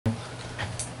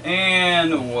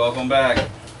And welcome back.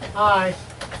 Hi.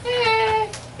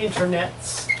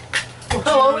 Internets.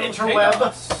 Hello,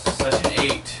 interweb. C.H.A.O.S. Session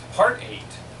 8, Part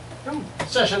 8.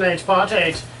 Session 8, Part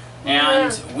 8.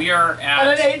 And we are at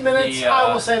And in 8 minutes, the,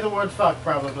 I will say the word fuck,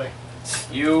 probably.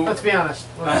 Let's be honest.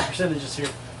 What are the percentages here?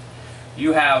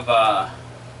 You have,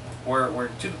 we're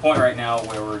to the point right now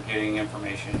where we're getting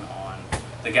information on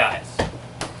the guys.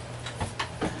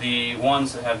 The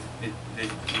ones that have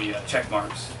the check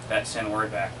marks that send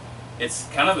word back. It's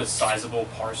kind of a sizable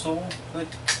parcel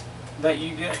that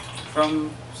you get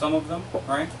from some of them,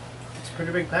 right? It's a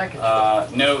pretty big package.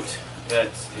 Note that,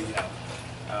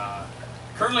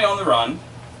 currently on the run,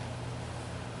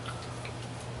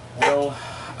 will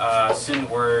send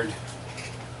word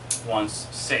once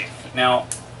safe. Now,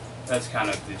 that's kind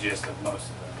of the gist of most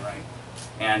of them, right?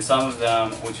 And some of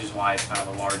them, which is why it's kind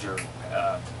of a larger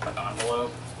like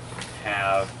envelope,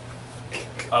 have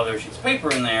other sheets of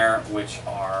paper in there, which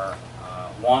are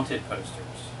wanted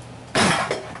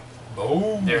posters.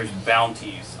 Boom. There's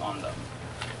bounties on them.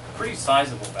 Pretty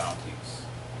sizable bounties.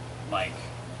 Like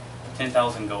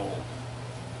 10,000 gold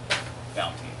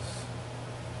bounties.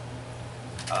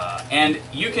 And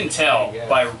you can tell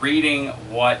by reading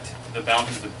what the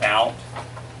bounty's about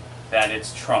that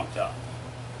it's trumped up.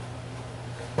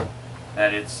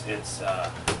 That it's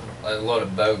a load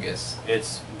of bogus.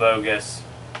 It's bogus.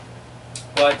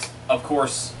 But of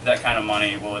course, that kind of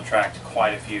money will attract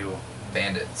quite a few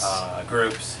bandits,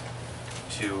 groups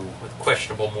with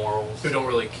questionable morals who don't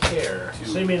really care.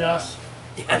 So you mean us?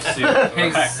 Pursue,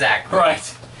 exactly.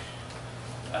 Right.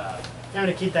 I'm going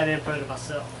to keep that info to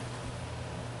myself.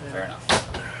 Yeah. Fair enough.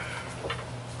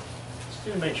 Just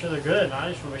need to make sure they're good.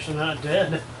 I just want to make sure they're not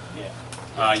dead.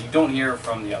 Yeah. You don't hear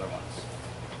from the other ones.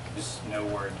 Just no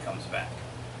word comes back.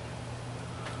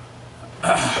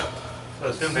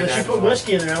 Unless you put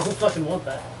whiskey in there, I don't fucking want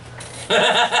that.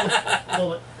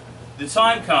 Bullet. The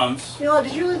time comes. Eli,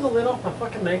 did you leave the lid off my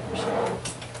fucking makers?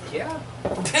 Yeah.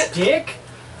 Dick?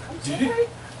 Dick?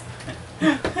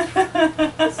 I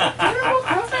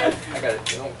got it.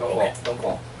 Don't fall. Don't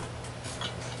fall.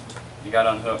 You got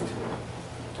unhooked.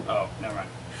 Oh, never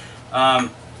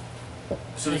mind.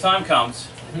 So the time comes,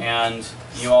 and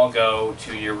you all go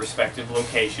to your respective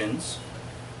locations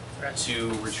to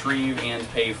retrieve and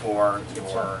pay for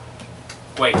your.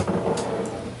 Wait.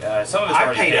 Some of it's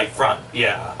already paid up front.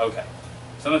 Yeah. Okay.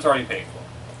 Some of it's already paid for.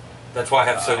 That's why I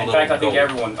have so little. In fact, I think gold.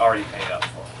 everyone already paid up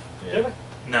for it. Did we?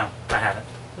 No, I haven't.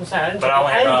 I'm sorry, But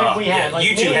I didn't think we had. Yeah, Like,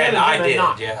 you two had. I did.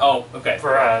 Not. Yeah. Oh, okay.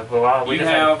 For well, we You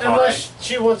just have- had. Unless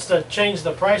she wants to change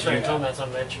the price range Yeah. on that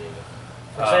some bitch.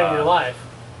 For saving your life.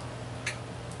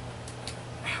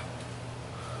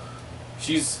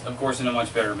 She's, of course, in a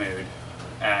much better mood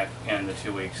at end of the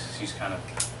 2 weeks. She's kind of,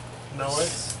 Mellowed.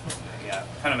 yeah,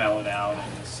 kind of mellowed out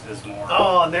and is more.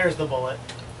 Oh, and there's the bullet.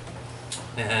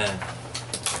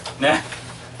 Nah.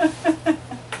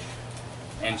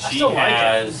 And she still like it.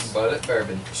 has, But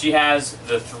bourbon. she has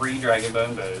the 3 dragon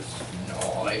bone bows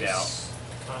laid out.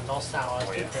 Mine's all stylized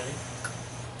Oh, yeah. and pretty.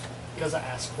 Because I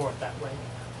asked for it that way.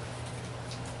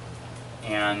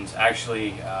 And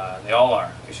actually, they all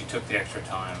are, because she took the extra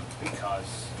time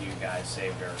because you guys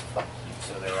saved her.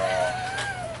 So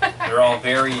they're all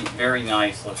very, very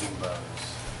nice looking bows.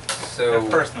 They're So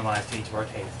personalized to each of our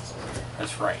tastes.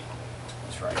 That's right.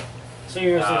 That's right. So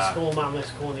yours looks cool, mine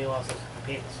looks cool, and Eli's looks like a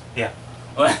penis. Yeah.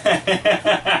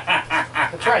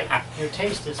 That's right. Your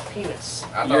taste is penis. I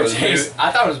thought Your it was taste- boob.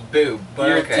 I thought it was boob. But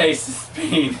Your okay. taste is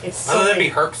penis. It's Oh, that'd silly.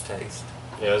 be Herc's taste.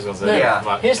 Yeah, I was gonna say. No,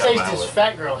 Yeah. his taste is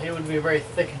fat girl. He would be a very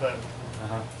thick bone.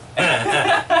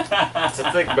 It's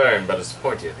a thick bone, but it's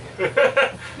pointy at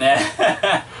the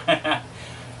end.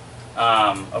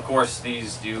 Of course,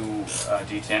 these do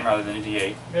D10 rather than a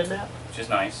D8, Good nap? which is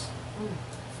nice.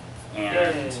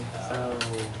 And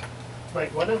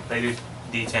Wait, what? They do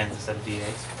D10s instead of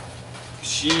D8s.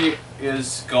 she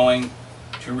is going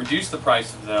to reduce the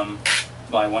price of them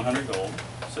by 100 gold,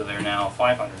 so they're now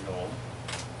 500 gold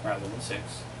rather than 6.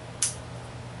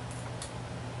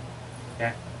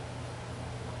 Yeah.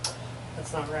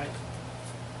 That's not right.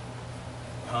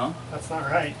 Huh? That's not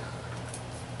right.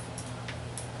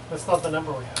 That's not the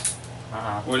number we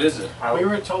have. What is it? We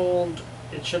were told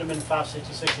it should have been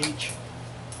 566 each.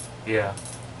 Yeah.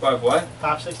 5 what?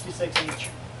 566 each.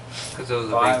 Because it was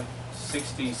a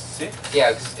 566? big.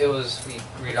 Yeah, because it was. We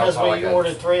read Because off we like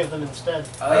ordered 3 of them instead.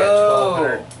 Like a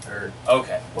 1200 or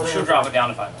Okay. Well, she'll drop it down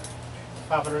to 500.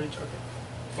 500 each. Okay.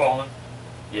 Fallen.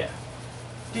 Yeah.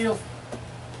 Deal.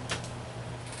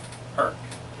 Her.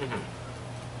 Mm-hmm.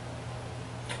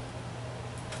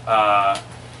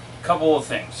 Couple of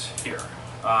things here.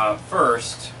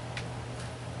 First,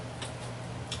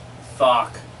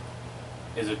 Thok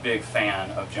is a big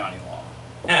fan of Johnny Law.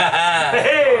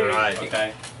 Hey! Alright.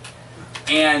 Okay?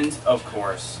 And, of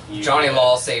course, you Johnny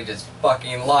Law saved his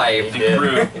fucking life. The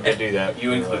crew He did do that.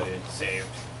 you included saved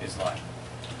his life.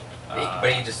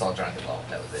 But he just saw Johnny Law.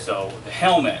 That was it. So the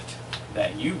helmet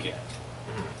that you get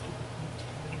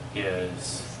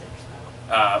is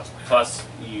plus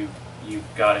you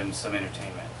got him some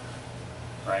entertainment,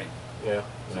 right? Yeah.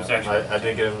 So it's No, actually- I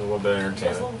did give him a little bit of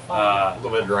entertainment. Uh, A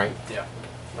little bit of drink.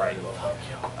 right.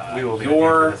 We will be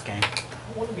Your at the end of this game.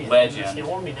 I wanna be legend It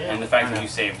won't be now. and the fact that you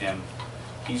saved him,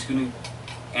 he's gonna,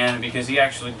 and because he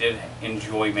actually did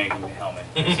enjoy making the helmet,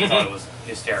 because he thought it was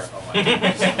hysterical. Like, he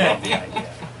just loved the idea,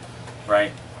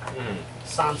 right?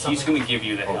 Sign He's something. gonna give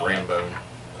you the Or helmet rainbow.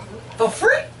 For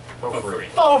free? For for free. free.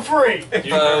 Oh, free! Do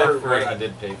you remember free. what I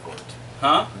did pay for it?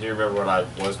 Huh? Do you remember what I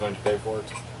was going to pay for it?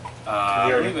 I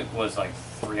believe it was like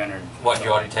 300. What,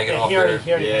 you already taken Yeah, off he already, your...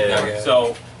 he already Yeah. Okay.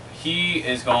 So he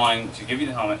is going to give you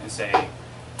the helmet and say,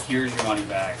 "Here's your money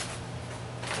back.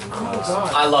 Oh,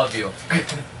 God. I love you.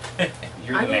 I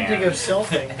You're the need to go man. sell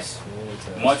things.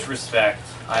 Much respect.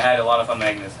 I had a lot of fun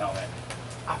making this helmet."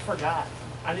 I forgot.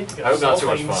 I need to go I hope sell not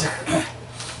too much things. fun.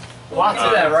 Lots Do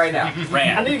of that right now. I need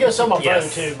Ran. to go sell my bow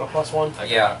Yes. too, my +1.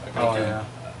 Yeah. Oh, yeah.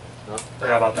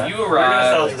 Forgot about that. You We're gonna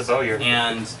sell it arrive to the bowyer.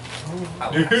 and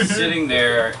sitting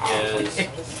there is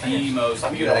the most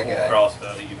Look at that beautiful guy.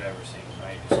 crossbow that you've ever seen.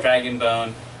 Right? It's dragon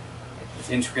bone. It's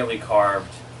intricately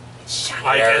carved.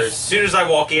 Like, as There's- soon as I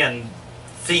walk in,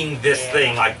 seeing this Yeah.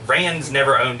 thing, like, Rand's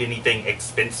never owned anything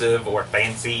expensive or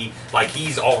fancy. Like,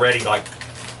 he's already, like,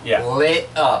 Yeah. Lit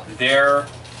up. There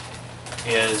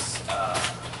is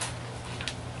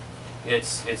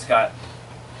it's got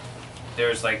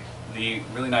there's like the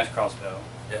really nice crossbow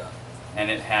yeah. and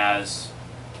it has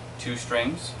 2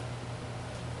 strings,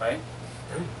 right?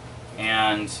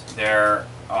 And there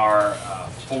are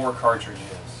 4 cartridges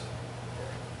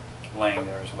laying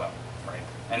there as well, right?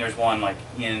 And there's one like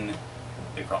in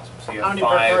the crossbow. So you How have many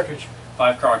per 5 cartridge?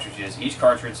 5 cartridges. Each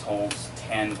cartridge holds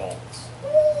 10 bolts.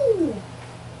 Ooh,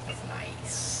 That's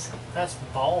nice. that's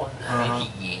ballin'.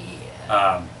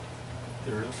 Yeah.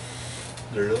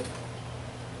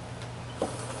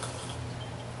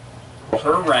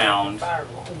 Per round, Fire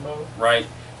longbow. right?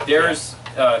 There's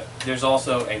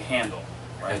also a handle,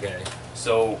 right? Okay.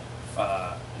 So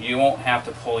you won't have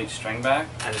to pull each string back,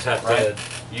 I just have right?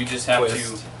 to. You just have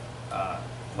Twist. to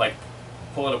like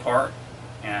pull it apart,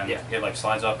 and Yeah. it like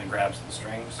slides up and grabs the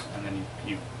strings, and then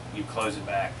you close it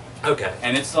back. Okay.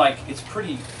 And it's like it's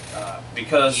pretty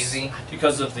because Easy.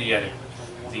 because of the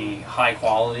high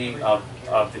quality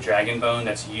of the dragon bone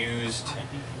that's used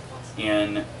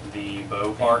in the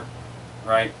bow part,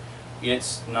 right?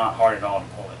 It's not hard at all to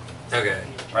pull it, Okay.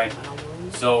 right?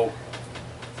 So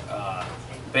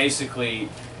basically,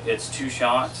 it's 2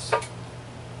 shots,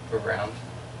 Per round.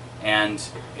 and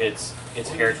it's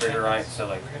hair trigger, right? So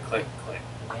like click, click,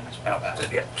 pow, pow.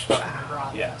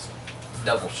 Yeah. Yeah.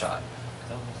 Double shot.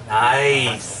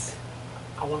 Nice.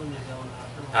 I want him to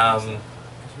go in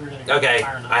Okay,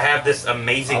 I have this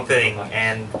amazing thing,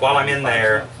 and while I'm in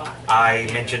there, I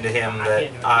mentioned to him that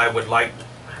I would like,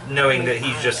 knowing that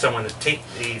he's just someone that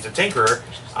he's a tinkerer,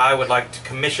 I would like to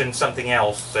commission something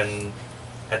else, and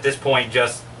at this point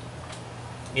just,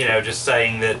 just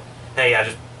saying that, hey, I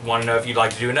just want to know if you'd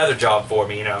like to do another job for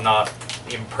me, I'm not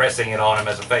impressing it on him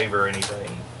as a favor or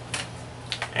anything.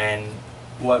 And,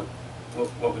 What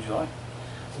would you like?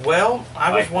 well,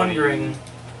 I was Like, what do you- wondering...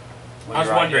 what I are was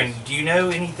your wondering, ideas? do you know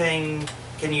anything,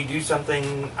 can you do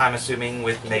something, I'm assuming,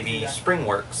 with maybe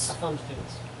Springworks? My thumbs do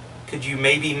this. Could you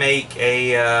maybe make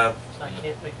a, So I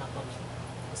can't make my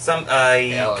thumbs do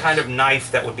Yeah, kind of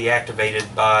knife that would be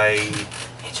activated by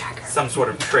some sort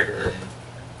of trigger?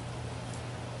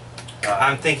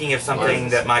 I'm thinking of something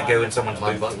that might go in someone's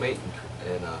My boot. bunkmate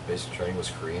in basic training was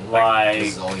Korean. Like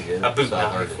This is all he did. A boot so I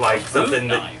learned knife, it. like Boot something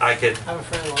that knife. I could, I have a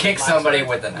friend who Kick likes somebody boxing.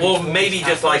 with a knife. well, maybe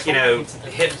just like,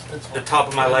 hit the top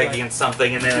of my leg against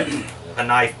something and then a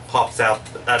knife pops out.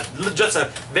 Just a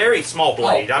very small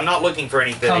blade. I'm not looking for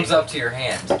anything. Comes up to your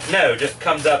hand. No, just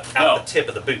comes up out No. the tip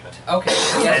of the boot. Okay. Yeah,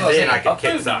 that's And what I was then I saying. can A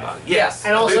kick boot somebody. knife. Yes.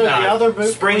 And a also boot the knife, other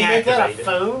boot, spring can you make that a activated.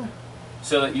 phone?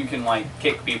 so that you can like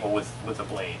kick people with a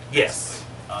blade. Yes.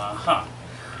 Huh.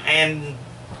 And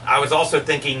I was also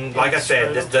thinking, like I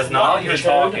said, this does While not. you're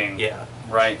talking, Yeah.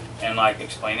 right, and like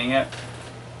explaining it,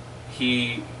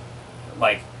 he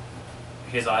like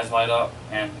his eyes light up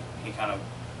and he kind of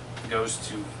goes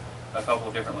to a couple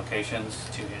of different locations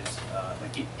to his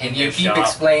like And his you keep shop,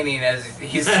 explaining as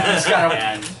he's just kind of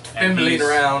and fimbling he's,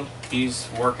 around. He's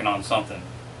working on something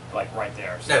like right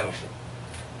there. So.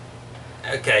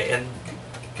 No. Okay, and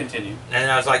Continue.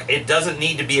 And I was like, it doesn't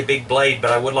need to be a big blade,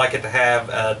 but I would like it to have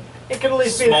a It could at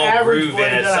least be an small average groove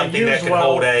blade in it, that I something that use could well.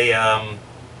 hold a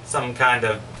some kind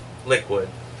of liquid.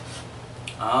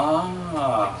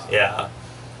 Ah. Yeah.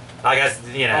 I guess,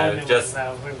 you know, just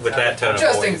with that tone of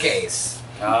Just voice. in case.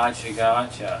 Gotcha,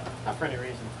 gotcha. Not for any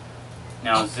reason.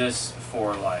 Now, is this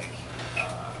for like,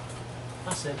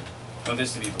 I said want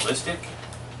this to be ballistic?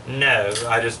 No,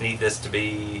 I just need this to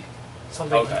be,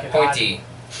 something Okay. you can Pointy.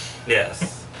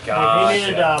 yes. Hide. If he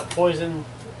needed Gotcha. poison,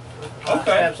 Okay.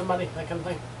 stab somebody, that kind of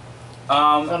thing.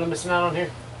 Thought I'm missing out on here.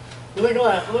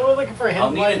 We're looking for a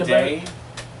I'll hand need blade a day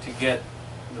to get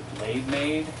the blade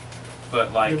made,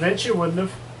 but like, Eventually wouldn't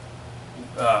have.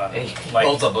 He like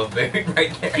holds up a big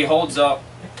right there. he holds up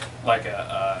like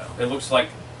a, it looks like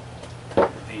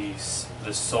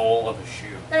the sole of a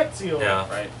shoe, Ezio. Yeah.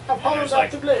 right? I've And hollowed there's out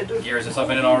like the blade. gears and stuff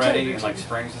in it already, and like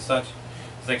springs and such.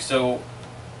 It's like, so,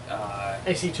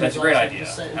 AC2 that's a great idea,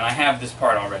 and I have this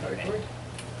part already made.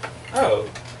 Oh,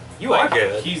 you are Like,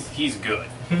 good. He's good.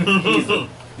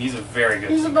 He's a very good.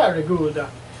 He's a singer. very good.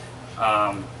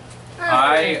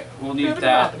 I will need Good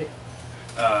that. property.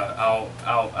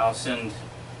 I'll send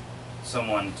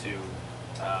someone to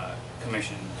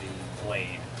commission the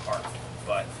blade part,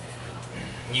 but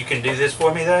You can do this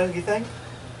for me, though, you think?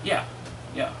 yeah.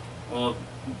 Well,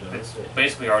 it's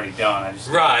basically already done. I just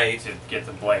Right. need to get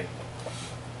the blade.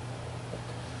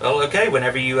 Well, okay,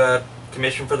 whenever you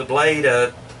commission for the blade,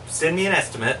 send me an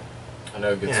estimate. I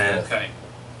know a good Yeah. smith. Okay,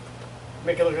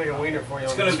 Make it look like a wiener for you.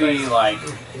 it's on gonna his be face. like,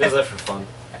 He does that for fun.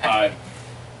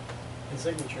 His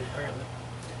signature, apparently.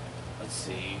 let's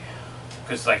see,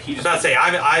 because like he I was just about to say,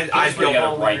 I he's already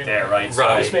got it right there, right? So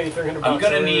Right. Just maybe 300 I'm bucks.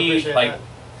 gonna I really need appreciate like that.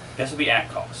 this will be at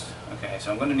cost. Okay,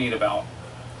 so I'm gonna need about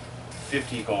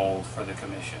 50 gold for the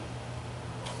commission.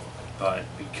 But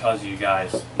because you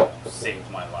guys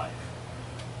saved my life,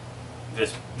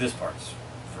 this part's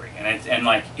free, and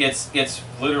like it's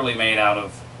literally made out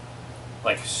of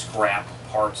like scrap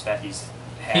parts that he's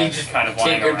had He just kind of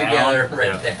lying tinkered around, together right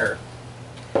Yeah. there.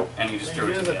 and he just threw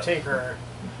You're it the together.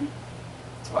 tinkerer.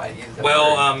 That's why I use that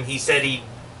Well, word. he said he'd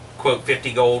quote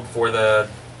 50 gold for the,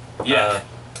 Yeah.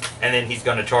 and then he's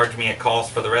going to charge me at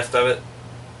cost for the rest of it.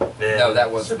 Then, No,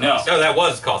 that was No. Oh, that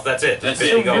was cost. That's it. That's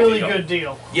It's it. a Go, really go. good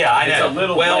deal. Yeah, I know. It's a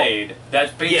little well, blade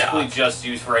that's basically yeah. just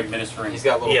used for administering. He's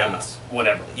got little Yeah. feet.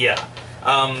 whatever. Yeah.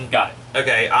 Got it.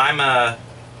 Okay, I'm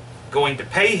going to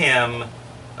pay him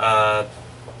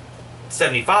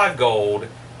 75 gold,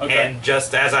 Okay. and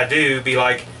just as I do, be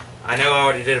like, I know I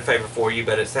already did a favor for you,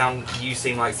 but you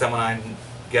seem like someone I'm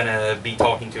gonna be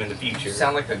talking to in the future. You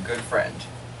sound like a good friend.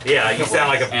 Yeah, you sound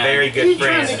like a And very good He's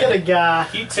trying to friend. get a guy.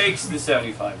 He takes the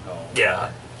 75 gold. Yeah.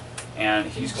 And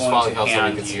he's Just going smiling to how someone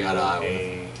hand can see you eye to eye a with.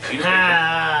 sheet of paper.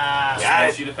 Ah. A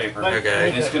small sheet of paper. Like- Okay.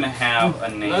 And it's going to have a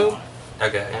name Nope. on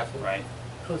Okay. it, right?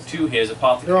 Close. To his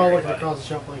apothecary. They're all looking buddy. across the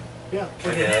shop like, yeah.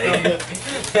 Okay.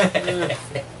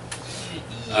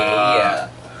 Yeah.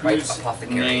 Right, Whose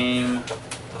apothecary. name?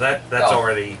 Well, that's Oh.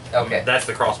 already. Okay. That's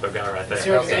the crossbow guy right See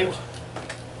there. what his Okay. name's?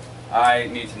 I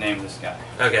need to name this guy.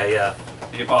 Okay, yeah.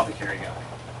 The apothecary guy.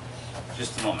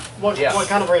 Just a moment. What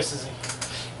kind of race is he?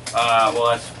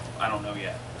 Well, I don't know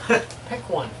yet. Pick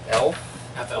one. Elf?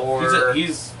 Or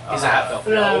He's a half elf.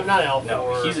 No, not elf. No,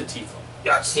 or he's a tiefling.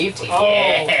 Yes. Safety. Oh.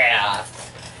 Yeah.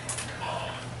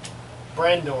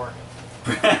 Brandor.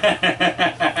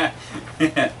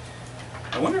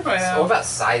 I wonder if I have. What about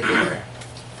Scyther?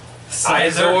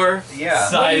 Sizor. Yeah.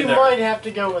 Well, you Scyther. might have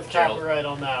to go with copyright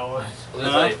on that one.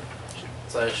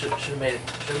 So I should have made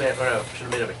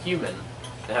of a human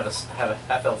and have a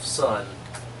half elf son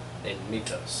named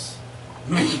Mythos.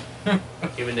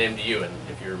 Human named Ewan,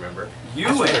 if you remember.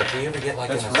 Ewan. If we ever get like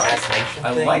That's an right. assassination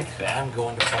I thing, like that. I'm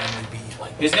going to finally be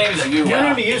like. His name is Ewan. You're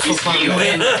gonna be useful He's for me.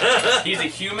 Ewan. He's a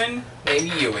human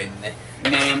Named Ewan.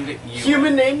 named Ewan.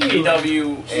 Human named Ewan.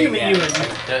 E-W-A-N. Human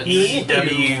Ewan. E-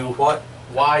 W. What?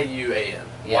 Y-U-A-N.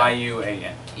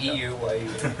 Y-U-A-N.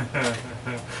 E-U-Y-U-N.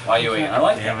 Y-U-A-N. I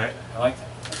like Damn that. it. I like that.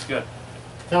 That's good.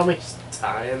 Tell me.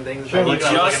 Tying things Sure. He I'm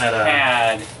together. just looking at,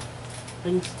 had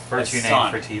Things. Virtue a name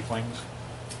son for tieflings.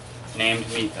 named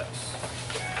Mythos,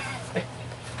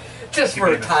 Just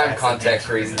for time context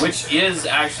reasons. which is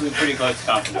actually pretty close to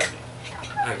continuity.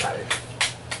 I got it.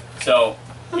 So,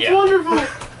 That's yeah, wonderful.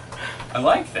 I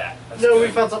like that. That's No, good.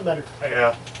 we found something better.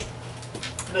 Yeah.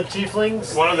 The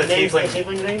tieflings. One of the names,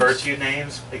 tiefling names. virtue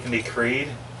names, it can be Creed,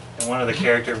 and one of the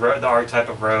character, the archetype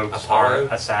of rogues Apollo?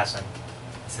 are assassin.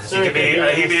 So He could be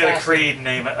a assassin. Creed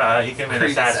name. He can be an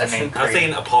Creed assassin assassin. named I was Creed.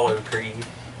 saying Apollo Creed.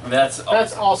 That's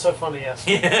That's also funny, yes.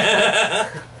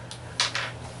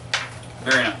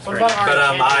 very nice. What Very about nice. But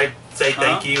R-Tek? I say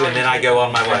thank you and then I go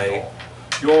on my way.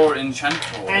 Your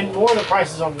enchantor. And more of the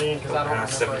prices on me because I don't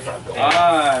remember 75 again. gold.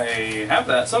 I have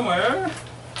that somewhere.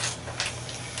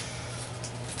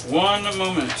 One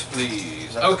moment,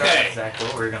 please. That's Okay. exactly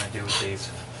what we're gonna do with these.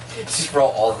 Just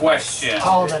roll all the Question.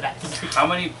 All of the dice. How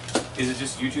many? Is it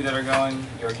just you two that are going?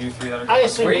 Or you three that are I going?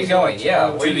 assume Where are you he's going? Yeah,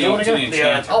 to- where To the, you wanna to go? the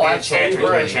enchanter. Oh, Enchant,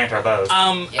 absolutely. enchant our bows.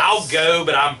 Yes. I'll go,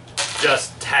 but I'm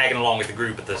just tagging along with the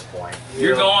group at this point.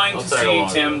 You're going I'll to tag see along.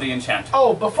 Tim the enchanter.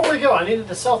 Oh, before we go, I needed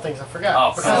to sell things. I forgot. Oh,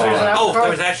 Because come there's on. an Oh, after there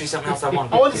was actually something else I wanted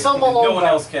to I wanted to sell my No one longbow.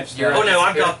 else catch your. Oh no,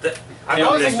 I've got the. I've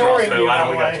got was this ignoring crossbow. you, I by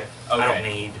don't the got way. you. I don't Okay.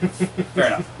 need. Fair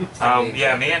enough.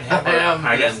 Yeah, me and him.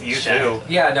 I guess you too.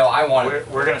 Yeah, no, I want it.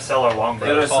 We're gonna sell our longbow.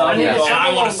 There are some I need to that- sell And I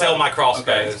my want to sell longbow. my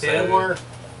crossbow. Okay. So Or it's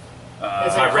my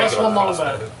a plus regular one longbow.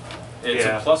 crossbow. It's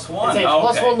Yeah. a plus one. It's a Oh,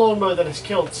 plus okay. one longbow that has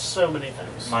killed so many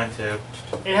things. Mine too.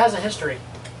 It has a history.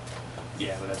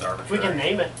 Yeah, but that's We arbitrary. can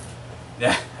name it.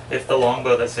 Yeah. It's the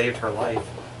longbow that saved her life.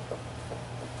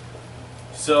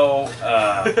 So,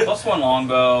 plus one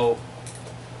longbow.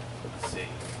 Let's see.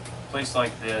 A place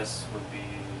like this would be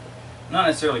not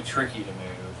necessarily tricky to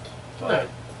move,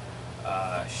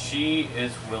 but she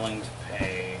is willing to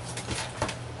pay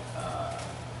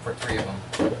For 3 of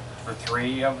them. for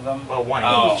 3 of them. Well, one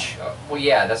Oh. each. Well,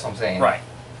 yeah, that's what I'm saying. Right.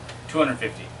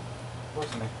 250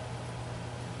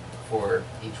 For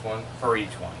each one. for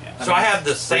each one. Yeah. So I have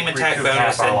the same attack recoup bonus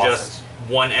half our and losses. just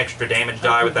 1 extra damage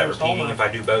die without repeating if I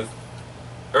do both.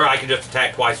 Or I can just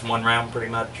attack twice in 1 round, pretty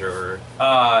much. Or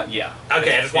Yeah.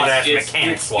 okay, I just want to ask It's-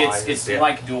 mechanics it's, wise. It's yeah.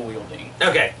 like dual wielding,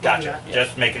 Okay, gotcha. Yeah.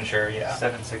 Just making sure. Yeah.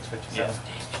 7,657.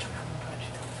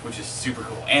 which is super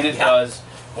cool, and it does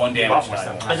 1 damage bought die.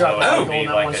 myself. I dropped So my it gold would be on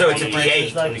that like one. So it's a Yeah.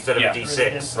 D8 instead of Yeah. a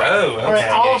D6. Right. Oh, Alright, okay.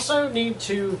 I also need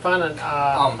to find an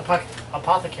Um,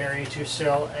 apothecary to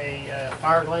sell a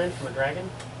fire gland from a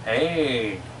dragon.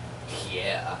 Hey,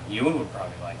 Yeah. Ewan would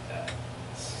probably like that.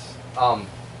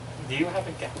 Do you have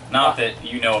a gap? Not that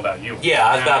you know about Ewan. Yeah,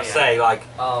 I was about to Yeah. say like.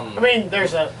 I mean,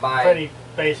 there's a My pretty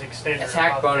basic standard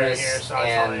attack apothecary bonus here, so I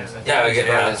and saw it. damage Yeah,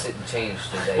 yeah. bonus didn't change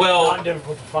today. Well, Not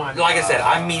difficult to find. like I said,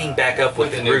 I'm meeting back up with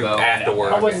With the the new group bow.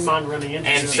 afterwards. I wouldn't mind running into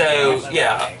And him. so,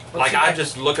 yeah, like I I'm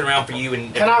just looking around for you,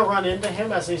 and Can I run into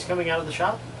him as he's coming out of the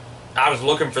shop? I was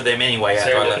looking for them anyway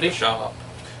after I left the shop.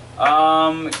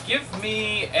 Give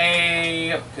me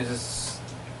a because it's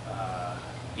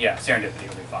yeah, serendipity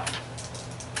will be fine.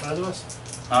 Both of us?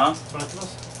 Huh? Both of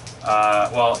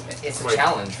us? Well, It's a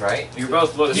challenge, right? you're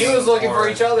both looking. He was looking for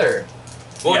each other.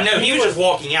 Well, Yeah. no, he was just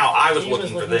walking out. I was He looking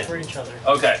for looking for them. each other.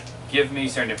 Okay, give me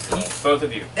serendipity, both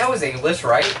of you. That was English,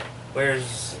 right?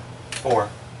 Where's 4?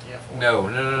 Yeah.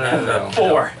 No.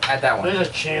 4. At that one. There's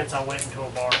a chance I went into a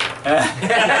bar.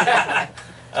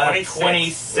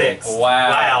 26. Wow.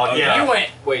 Wow. Okay. Yeah. You went.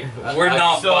 Wait, We're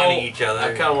not so- finding each I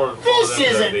other. kind of wanted to follow This them to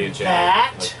isn't the enchanter.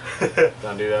 that. Like,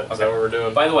 don't do that. Is Okay. that what we're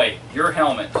doing? By the way, your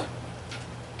helmet,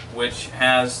 which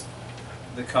has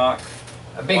the cock,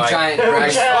 A big Like- giant Which dragon.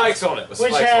 has- Spikes on it. with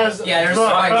Which spikes has on it. Yeah, there's Oh,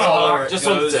 spikes all over. Just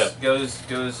on the goes, tip.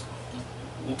 goes,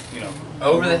 you know,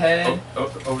 Over the head.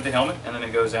 over the helmet, and then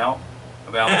it goes out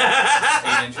about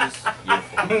 8 inches, and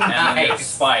then it Nice.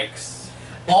 spikes.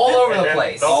 All over the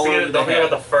place. All Don't over forget, don't the forget head.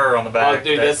 about the fur on the Oh, back.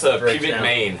 dude, that's a breaks pubic down.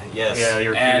 mane. Yes. Yeah,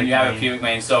 your And pubic you have a mane. pubic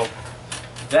mane, so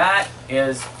that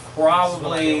is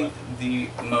probably the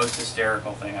most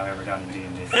hysterical thing I've ever done in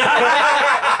D&D.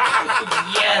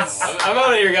 Yes. I'm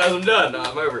out of here, guys. I'm done.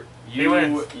 I'm over. He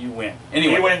wins. You win. He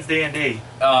Anyway, wins D&D.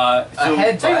 so A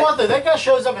head Tell you butt. what though, that guy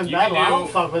shows up in You battle. can I do-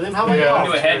 don't fuck with him. How about Yeah. you y'all?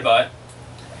 can do a headbutt,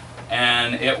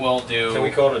 and it will do Can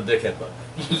we call it a dickhead butt?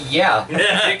 Yeah.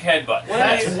 dick headbutt.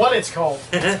 That's what it's called.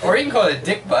 Or you can call it a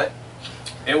dick butt.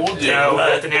 It will do. No,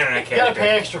 that's an internet You gotta pay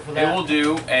character. extra for It that. will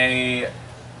do a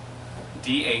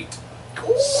D8.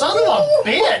 Son of a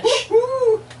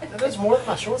bitch! That is more than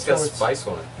my short It's got swords. spice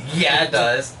on it. Yeah, it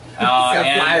does. got fire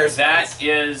And that spice.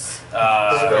 is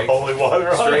The holy water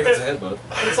on Strength is a it. headbutt.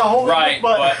 It's a whole right,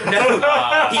 but but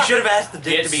He should have asked the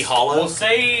dick to it's- be hollow. We'll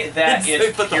say that They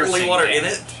it's put the holy piercing water in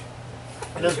damage.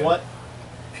 it. it does what?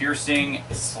 Piercing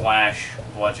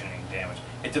 / bludgeoning damage.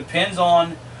 It depends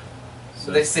on.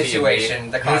 So The it's PB.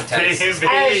 situation, the context.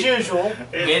 As usual.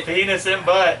 It's penis and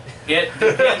butt. It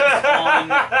depends on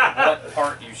what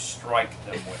part you strike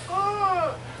them with.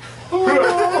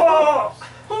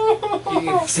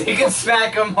 So you can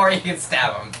smack him or you can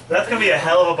stab him. That's gonna be a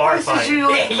hell of a bar This is fight.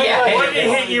 usually Yeah. What did he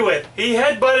hit you with? He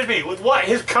headbutted me with what?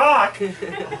 His cock.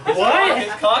 What?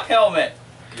 His cock helmet.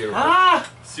 Beautiful. Ah!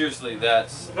 Seriously,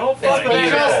 that's. Don't That's fuck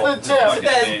beautiful. Just the tip.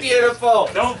 That's beautiful.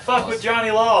 Don't fuck with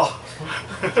Johnny Law.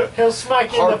 He'll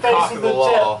smack you in the Hard face cock with of the the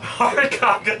law. Hard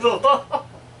cock of the law.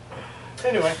 tip.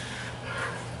 Anyway.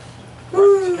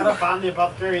 Can I find the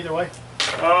apothecary either way?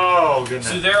 Oh goodness.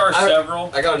 So there are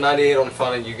several. I got a 98 on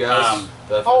finding you guys.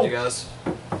 Did I find you guys?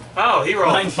 Oh, he rolled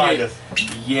to 98. find us.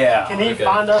 Yeah. Can he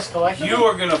find us collectively? You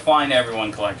are gonna find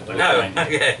everyone collectively. No.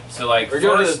 behind you. Okay. So like We're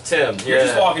going first, to Tim. you're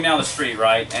just walking down the street,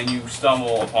 right? And you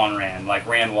stumble upon Rand. Like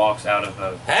Rand walks out of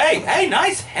the. Hey,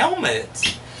 nice helmet.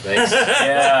 Thanks.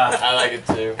 Yeah. I like it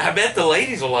too. I bet the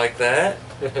ladies will like that.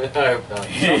 I hope not.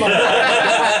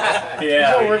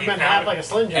 Yeah. We're gonna have like a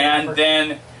Slim Jim. And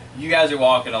then you guys are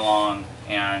walking along,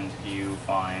 and you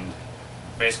find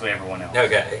basically everyone else.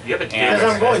 Okay. You have a because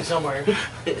I'm going somewhere.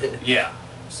 Yeah.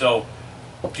 So,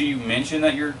 do you mention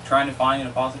that you're trying to find an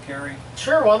apothecary?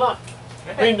 Sure, why not?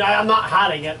 I mean, I'm not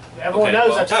hiding it. Everyone Okay, knows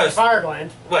well, that's a fire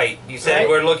gland. Wait, you said Right?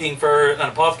 we're looking for an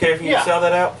apothecary for you Yeah. to sell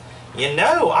that out? You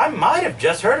know, I might have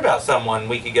just heard about someone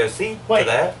we could go see for Wait,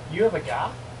 that. you have a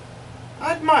guy?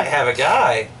 I might have a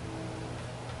guy.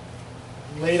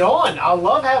 Lead on. I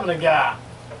love having a guy.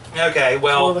 Okay, One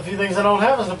well, of the few things I don't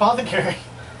have is an apothecary.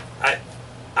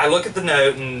 I look at the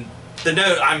note, and the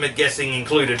note I'm guessing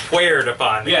included where to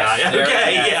find the Yes. guy. there-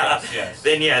 Okay, yeah. Yes.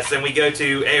 Then yes, then we go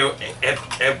to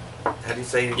how do you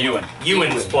say it? Ewan.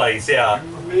 Ewan's place, yeah.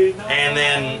 And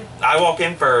then I walk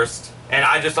in first, and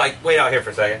I just like wait out here for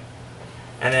a second.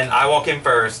 And then I walk in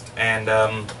first, and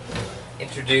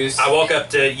Introduce. I walk up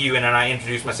to Ewan and I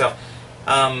introduce myself.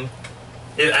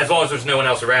 As long as there's no one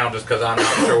else around, just because I'm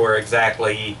not sure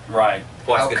exactly Right.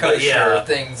 what's how good. kosher But yeah,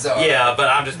 things are. yeah. But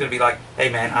I'm just gonna be like, hey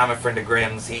man, I'm a friend of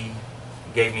Grimm's. He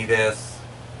gave me this.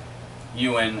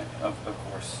 Ewan, of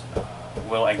course,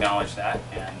 will acknowledge that,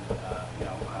 and you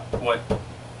know what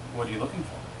are you looking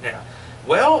for? Yeah.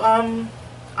 Well,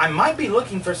 I might be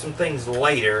looking for some things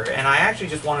later, and I actually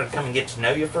just wanted to come and get to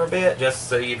know you for a bit, just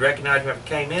so you'd recognize me if I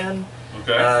came in.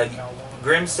 Okay.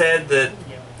 Grimm said that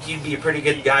you'd be a pretty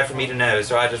good guy for me to know,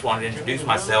 so I just wanted to introduce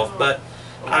myself. But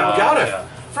I've got yeah.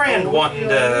 a friend wanting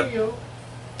to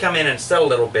come in and sell a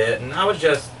little bit, and I was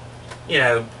just, you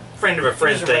know, friend of a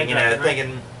friend thing, you know,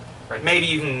 thinking maybe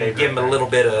you can give him a little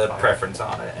bit of preference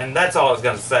on it. And that's all I was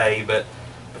going to say, but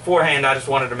beforehand I just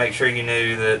wanted to make sure you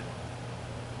knew that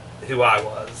who I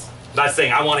was. Not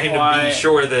saying I want him to be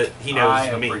sure that he knows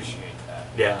I me. appreciate that.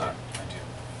 Yeah. I do.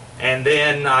 And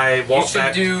then I You walk should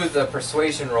back. do the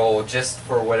persuasion roll just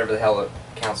for whatever the hell it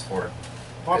counts for.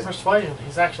 Or persuasion.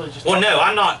 He's actually just. Well, no,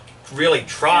 I'm not really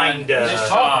trying And to. the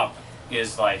shop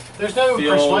is like There's no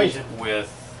filled persuasion.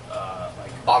 with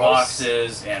like Bottles.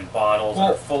 boxes and bottles Well-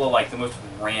 that are full of like the most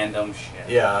random shit.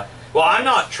 Yeah. Well, I'm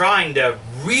not trying to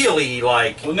really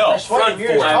like Well, no. front Persuasion, for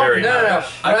you're him very No, no, much. no.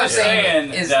 I'm What I'm just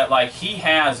saying saying is that like he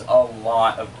has a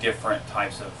lot of different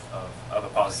types of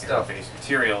apothecary-based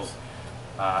materials,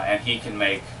 and he can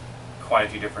make quite a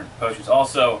few different potions.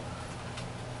 Also,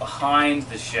 behind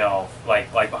the shelf,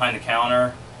 like behind the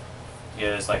counter,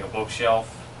 is like a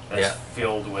bookshelf that's Yeah.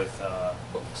 filled with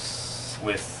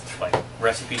like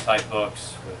recipe type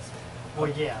books, with Well,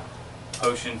 yeah.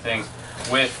 potion things,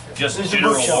 with just There's a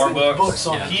general bookshelf lore with books. books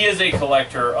on it. He is a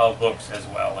collector of books as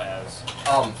well as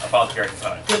apothecary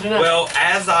components. Good to know. Well,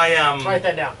 as I Write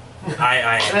that down. I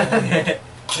am.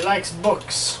 He likes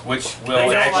books. Which will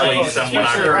That's don't like actually books. someone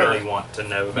I Future really writer. want to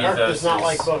know He about. Mark does does not is-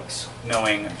 like books.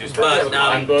 knowing just But,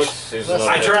 Nine books. Here's Listen,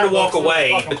 I another- turn to walk Fuck 'em.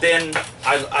 away, but then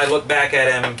I look back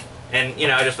at him, and you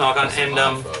know I just knock on,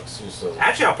 and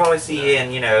actually I'll probably see you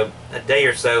in a day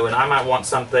or so, and I might want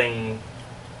something,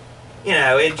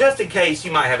 and just in case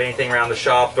you might have anything around the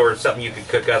shop or something you could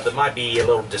cook up that might be a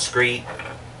little discreet.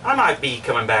 I might be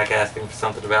coming back asking for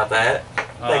something about that.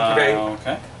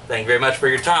 Okay. Thank you very much for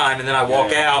your time, and then I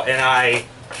walk out and I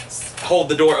hold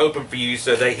the door open for you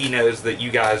so that he knows that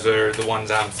you guys are the ones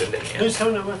I'm sending in. Who's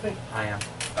coming in with me? I am.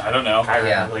 I don't know.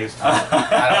 Yeah.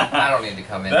 I don't need to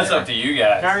come in. That's there. up to you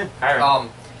guys. Karen?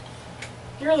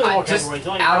 You really walk just everywhere. You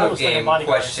don't even out of notice like a game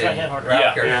bodyguard. question. It's got head hard. Or out of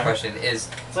Yeah. character question is: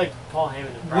 It's like Paul Heyman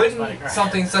and Bryce wouldn't Bodyguard.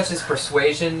 something such as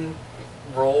persuasion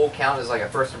roll count as like a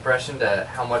first impression to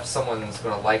how much someone's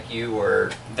going to like you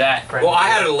or That friend? Well, I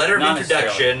had a letter of Not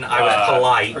introduction. necessarily. I was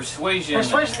polite. Persuasion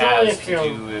Persuasion's has only if to you're,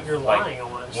 do with you're like lying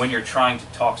almost. when you're trying to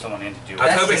talk someone into doing I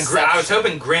was it. That's hoping deception. I was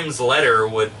hoping Grimm's letter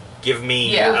would give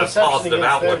me Yeah. a Deception positive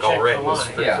against outlook their check already. for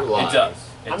lying. Yeah. It does.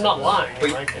 It I'm not does. lying.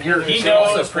 But right? you're- He You're knows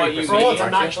also what pretty you For once, mean.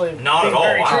 I'm actually Not being at all.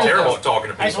 very I'm truthful. terrible at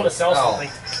talking to I just want people. to sell Oh.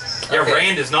 something. Yeah, Okay.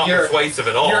 Rand is not Your- persuasive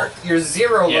at all. Your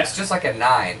 0 Yeah. looks just like a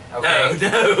 9. Okay.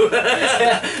 No.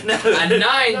 A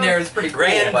 9 there is pretty cool,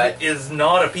 Rand but is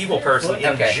not a people person in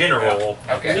Okay. general.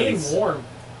 It's okay. really He's- warm.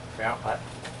 Yeah,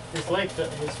 His legs, his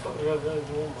foot are really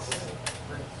warm.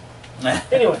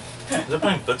 Anyway, they're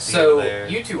playing footsie So over there.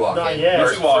 you two walk Not in. yet. You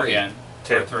Or should walk three. in.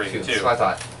 Or three. Two. Two. That's what I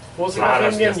thought. what was the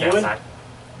guy's name again? Ewan?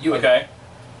 You Okay.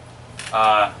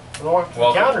 Or the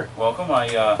Welcome. counter. Welcome. I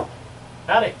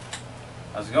Howdy.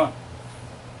 How's it going?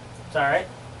 It's alright.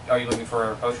 Are you looking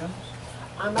for potions?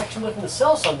 I'm actually looking to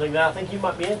sell something that I think you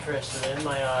might be interested in.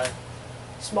 My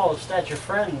small of stature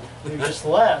friend who just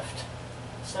left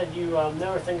said you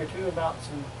know a thing or two about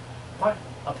some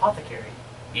apothecary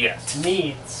Yes.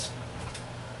 needs.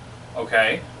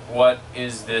 Okay. What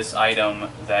is this item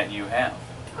that you have?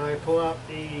 I pull out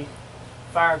the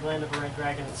fire gland of a red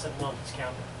dragon and set it on his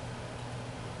counter.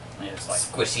 It's like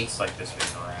Squishy. It's like this big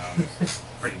around. It's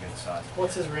pretty good size.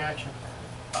 What's his reaction?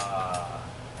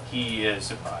 He is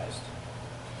surprised.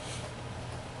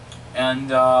 And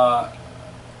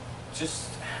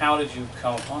just how did you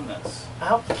come upon this? I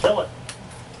helped to kill it.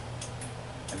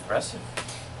 Impressive.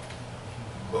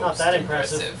 Not that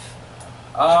impressive.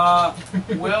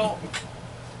 Well,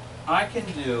 I can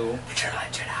do. But you're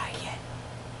not Jedi yet.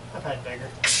 I've had bigger.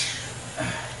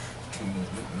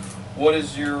 What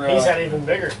is your? He's had even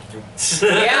bigger.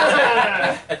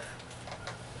 Yeah.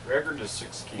 Record is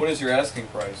 6 keys. What is your asking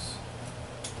price?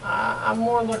 I'm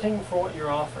more looking for what you're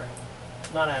offering,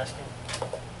 not asking.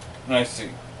 I see.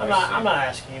 I'm not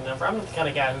asking you a number. I'm not the kind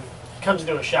of guy who comes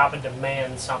into a shop and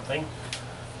demands something.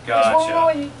 Gotcha. I just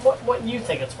want to know what you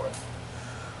think it's worth.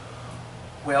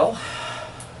 Well,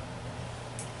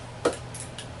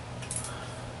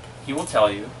 he will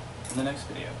tell you in the next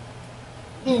video.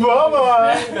 Bye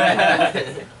bye.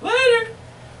 Later.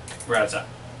 We're outside.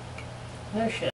 No shit.